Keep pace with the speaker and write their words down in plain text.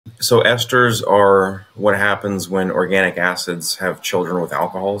So esters are what happens when organic acids have children with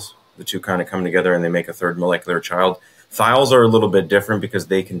alcohols. The two kind of come together and they make a third molecular child. Thiols are a little bit different because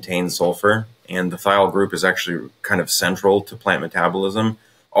they contain sulfur, and the thiol group is actually kind of central to plant metabolism.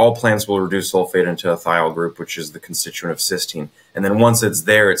 All plants will reduce sulfate into a thiol group, which is the constituent of cysteine. And then once it's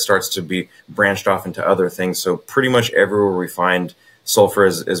there, it starts to be branched off into other things. So pretty much everywhere we find sulfur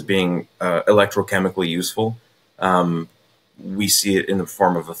as being electrochemically useful, we see it in the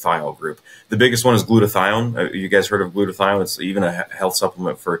form of a thiol group. The biggest one is glutathione. You guys heard of glutathione? It's even a health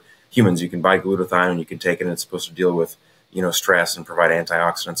supplement for humans. You can buy glutathione, you can take it, and it's supposed to deal with, stress and provide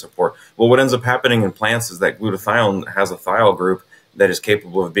antioxidant support. Well, what ends up happening in plants is that glutathione has a thiol group that is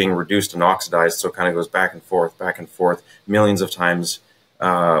capable of being reduced and oxidized, so it kind of goes back and forth, millions of times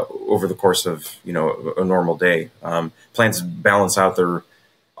over the course of, a normal day. Plants balance out their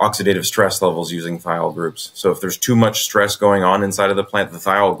oxidative stress levels using thiol groups. So if there's too much stress going on inside of the plant, the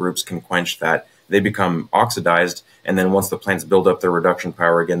thiol groups can quench that. They become oxidized, and then once the plants build up their reduction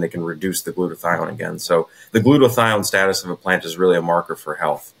power again, they can reduce the glutathione again. So the glutathione status of a plant is really a marker for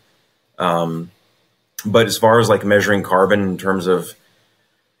health. But as far as like measuring carbon in terms of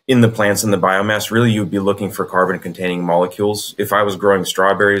in the plants and the biomass, really you'd be looking for carbon containing molecules. If I was growing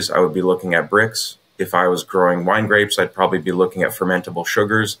strawberries, I would be looking at Brix. If I was growing wine grapes, I'd probably be looking at fermentable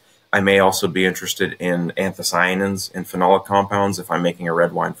sugars. I may also be interested in anthocyanins and phenolic compounds if I'm making a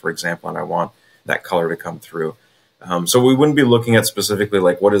red wine, for example, and I want that color to come through. So we wouldn't be looking at specifically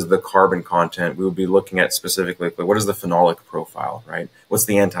like what is the carbon content. We would be looking at specifically like what is the phenolic profile, right? What's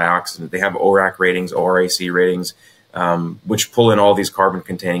the antioxidant? They have ORAC ratings, ORAC ratings, which pull in all these carbon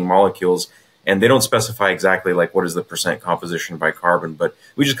containing molecules. And they don't specify exactly like what is the percent composition by carbon, but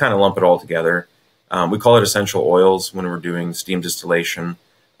we just kind of lump it all together. We call it essential oils when we're doing steam distillation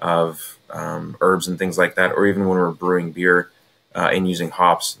of herbs and things like that, or even when we're brewing beer and using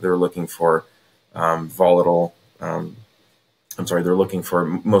hops. They're looking for volatile. They're looking for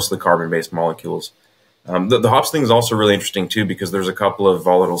mostly carbon-based molecules. The hops thing is also really interesting too because there's a couple of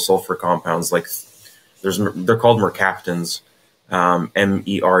volatile sulfur compounds like they're called mercaptans, MERCAPTANS,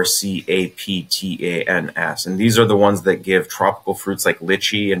 and these are the ones that give tropical fruits like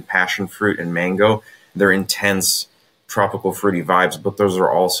lychee and passion fruit and mango. They're intense tropical fruity vibes, but those are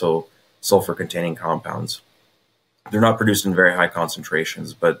also sulfur-containing compounds. They're not produced in very high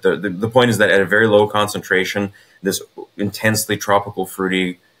concentrations, but the point is that at a very low concentration, this intensely tropical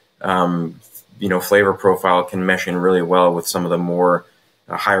fruity, flavor profile can mesh in really well with some of the more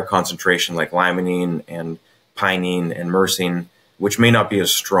higher concentration like limonene and pinene and myrcene, which may not be as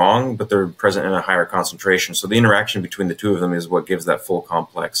strong, but they're present in a higher concentration. So the interaction between the two of them is what gives that full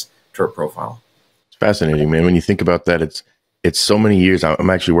complex terp profile. It's fascinating, man. When you think about that, it's so many years. I'm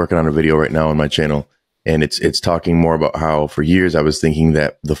actually working on a video right now on my channel, and it's talking more about how for years I was thinking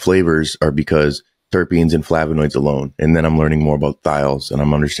that the flavors are because terpenes and flavonoids alone. And then I'm learning more about thiols, and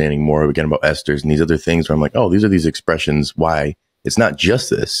I'm understanding more again about esters and these other things where I'm like, oh, these are these expressions. Why? It's not just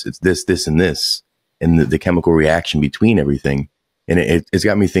this, it's this, this, and this, and the chemical reaction between everything. And it's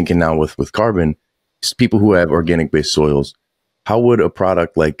got me thinking now with carbon, people who have organic based soils, how would a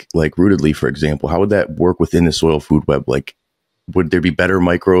product like Rootedly, for example, how would that work within the soil food web? Like, would there be better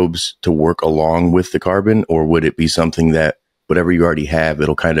microbes to work along with the carbon, or would it be something that whatever you already have,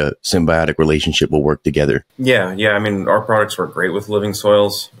 it'll kind of symbiotic relationship will work together? Yeah. I mean, our products work great with living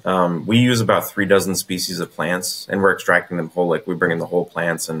soils. We use about 36 species of plants, and we're extracting them whole. Like we bring in the whole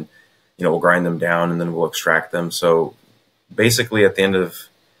plants and, we'll grind them down and then we'll extract them. So basically at the end of,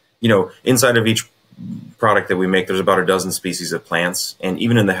 inside of each product that we make, there's about 12 species of plants. And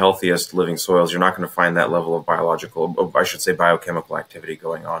even in the healthiest living soils, you're not going to find that level of biochemical activity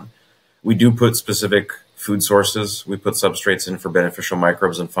going on. We do put specific food sources. We put substrates in for beneficial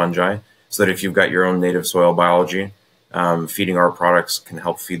microbes and fungi so that if you've got your own native soil biology, feeding our products can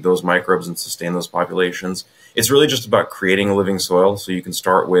help feed those microbes and sustain those populations. It's really just about creating a living soil. So you can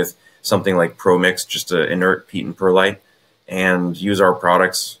start with something like ProMix, just an inert peat and perlite, and use our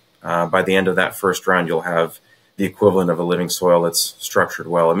products. By the end of that first round, you'll have the equivalent of a living soil that's structured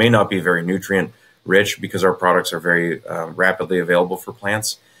well. It may not be very nutrient rich because our products are very rapidly available for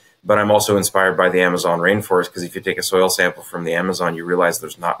plants, but I'm also inspired by the Amazon rainforest because if you take a soil sample from the Amazon, you realize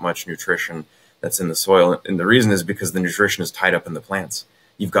there's not much nutrition that's in the soil. And the reason is because the nutrition is tied up in the plants.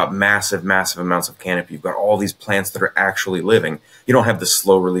 You've got massive amounts of canopy. You've got all these plants that are actually living. You don't have the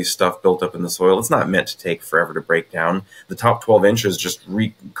slow release stuff built up in the soil. It's not meant to take forever to break down. The top 12 inches just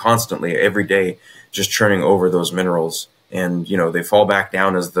constantly every day, just churning over those minerals. And, they fall back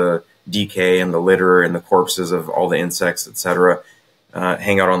down as the decay and the litter and the corpses of all the insects, etc.,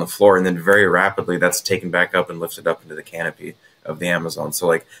 hang out on the floor. And then very rapidly that's taken back up and lifted up into the canopy. of the Amazon. So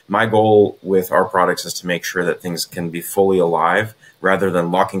like my goal with our products is to make sure that things can be fully alive rather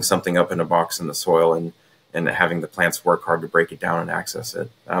than locking something up in a box in the soil and having the plants work hard to break it down and access it.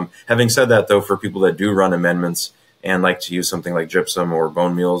 Having said that, though, for people that do run amendments and like to use something like gypsum or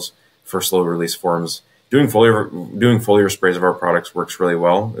bone meals for slow release forms, doing foliar sprays of our products works really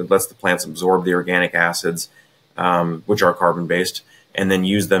well. It lets the plants absorb the organic acids, which are carbon based, and then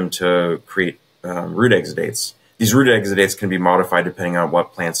use them to create root exudates. These root exudates can be modified depending on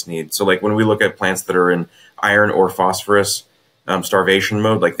what plants need. So like when we look at plants that are in iron or phosphorus starvation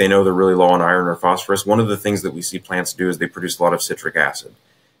mode, like they know they're really low on iron or phosphorus, one of the things that we see plants do is they produce a lot of citric acid.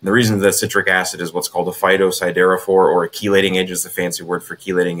 And the reason that citric acid is what's called a phytosiderophore, or a chelating agent is the fancy word for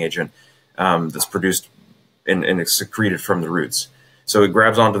chelating agent, that's produced and it's secreted from the roots. So it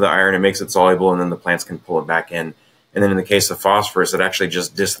grabs onto the iron, it makes it soluble, and then the plants can pull it back in. And then in the case of phosphorus, it actually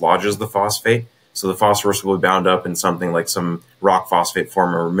just dislodges the phosphate. So the phosphorus will be bound up in something like some rock phosphate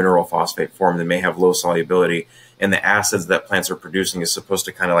form or mineral phosphate form that may have low solubility. And the acids that plants are producing is supposed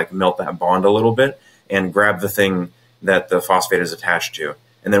to kind of like melt that bond a little bit and grab the thing that the phosphate is attached to.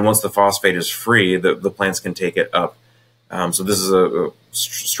 And then once the phosphate is free, the plants can take it up. So this is a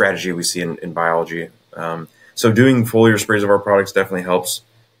strategy we see in biology. So doing foliar sprays of our products definitely helps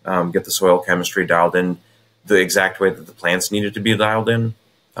get the soil chemistry dialed in the exact way that the plants need it to be dialed in.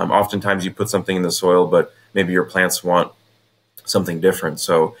 Oftentimes you put something in the soil, but maybe your plants want something different.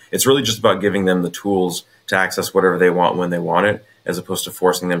 So it's really just about giving them the tools to access whatever they want when they want it, as opposed to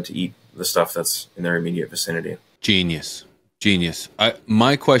forcing them to eat the stuff that's in their immediate vicinity. Genius. Genius.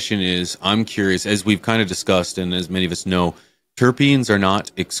 My question is, I'm curious, as we've kind of discussed, and as many of us know, terpenes are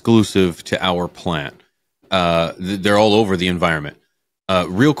not exclusive to our plant. They're all over the environment.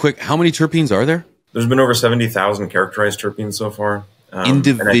 Real quick, how many terpenes are there? There's been over 70,000 characterized terpenes so far.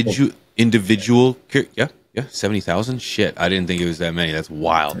 Individual, yeah, 70,000. Shit, I didn't think it was that many. That's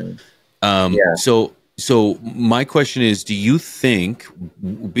wild. Yeah. So my question is, do you think,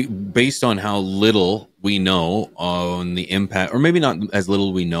 based on how little we know on the impact, or maybe not as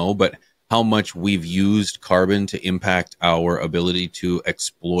little we know, but how much we've used carbon to impact our ability to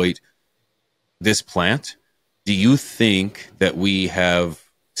exploit this plant, do you think that we have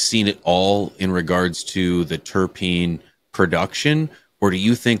seen it all in regards to the terpene production, or do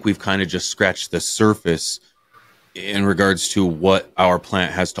you think we've kind of just scratched the surface in regards to what our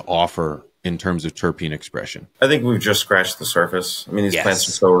plant has to offer in terms of terpene expression? I think we've just scratched the surface. I mean, these plants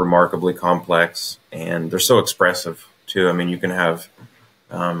are so remarkably complex, and they're so expressive too. I mean, you can have,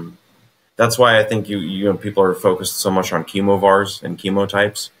 that's why I think you know, people are focused so much on chemovars and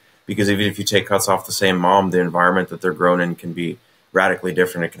chemotypes, because even if you take cuts off the same mom, the environment that they're grown in can be radically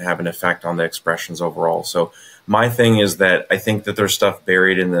different. It can have an effect on the expressions overall. So my thing is that I think that there's stuff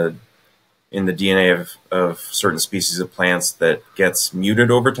buried in the DNA of certain species of plants that gets muted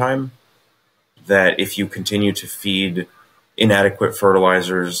over time, that if you continue to feed inadequate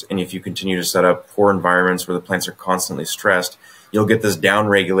fertilizers and if you continue to set up poor environments where the plants are constantly stressed, you'll get this down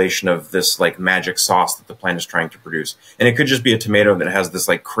regulation of this like magic sauce that the plant is trying to produce. And it could just be a tomato that has this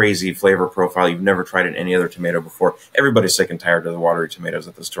like crazy flavor profile you've never tried in any other tomato before. Everybody's sick and tired of the watery tomatoes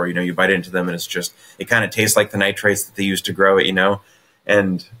at the store. You know, you bite into them and it's just, it kind of tastes like the nitrates that they used to grow it, you know?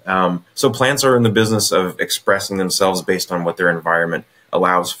 And so plants are in the business of expressing themselves based on what their environment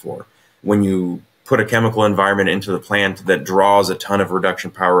allows for. When you put a chemical environment into the plant that draws a ton of reduction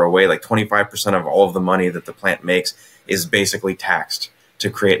power away, like 25% of all of the money that the plant makes is basically taxed to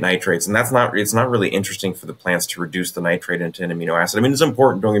create nitrates. And it's not really interesting for the plants to reduce the nitrate into an amino acid. I mean, it's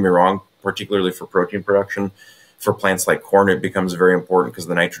important, don't get me wrong, particularly for protein production. For plants like corn, it becomes very important because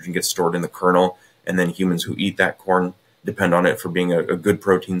the nitrogen gets stored in the kernel, and then humans who eat that corn depend on it for being a good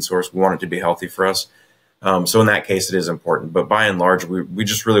protein source. We want it to be healthy for us. So in that case, it is important. But by and large, we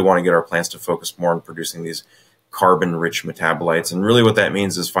just really want to get our plants to focus more on producing these carbon-rich metabolites. And really what that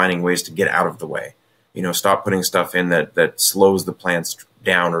means is finding ways to get out of the way. You know, stop putting stuff in that slows the plants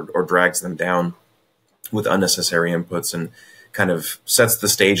down or drags them down with unnecessary inputs, and kind of sets the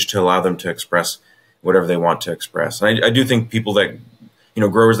stage to allow them to express whatever they want to express. And I do think people that, you know,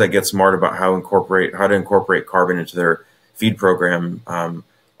 growers that get smart about how to incorporate carbon into their feed program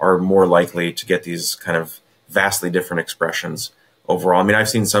are more likely to get these kind of vastly different expressions overall. I mean, I've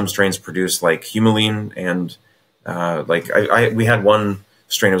seen some strains produce like humulene, and we had one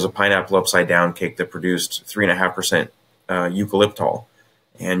strain, it was a pineapple upside down cake that produced 3.5% eucalyptol.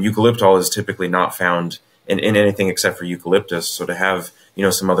 And eucalyptol is typically not found in anything except for eucalyptus. So to have, you know,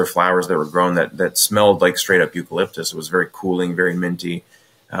 some other flowers that were grown that smelled like straight up eucalyptus, it was very cooling, very minty.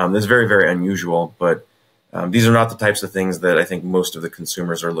 It's very, very unusual, but these are not the types of things that I think most of the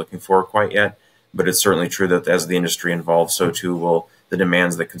consumers are looking for quite yet. But it's certainly true that as the industry evolves, so too will the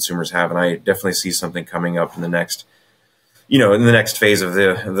demands that consumers have. And I definitely see something coming up in the next, in the next phase of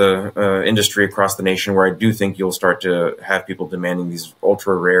the industry across the nation, where I do think you'll start to have people demanding these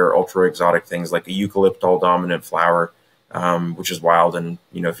ultra rare, ultra exotic things like a eucalyptol dominant flower, which is wild. And,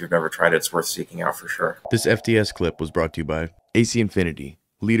 if you've never tried it, it's worth seeking out for sure. This FTS clip was brought to you by AC Infinity,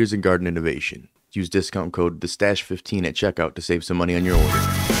 leaders in garden innovation. Use discount code TheStash15 at checkout to save some money on your order.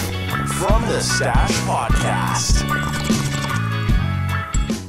 From the Stash Podcast.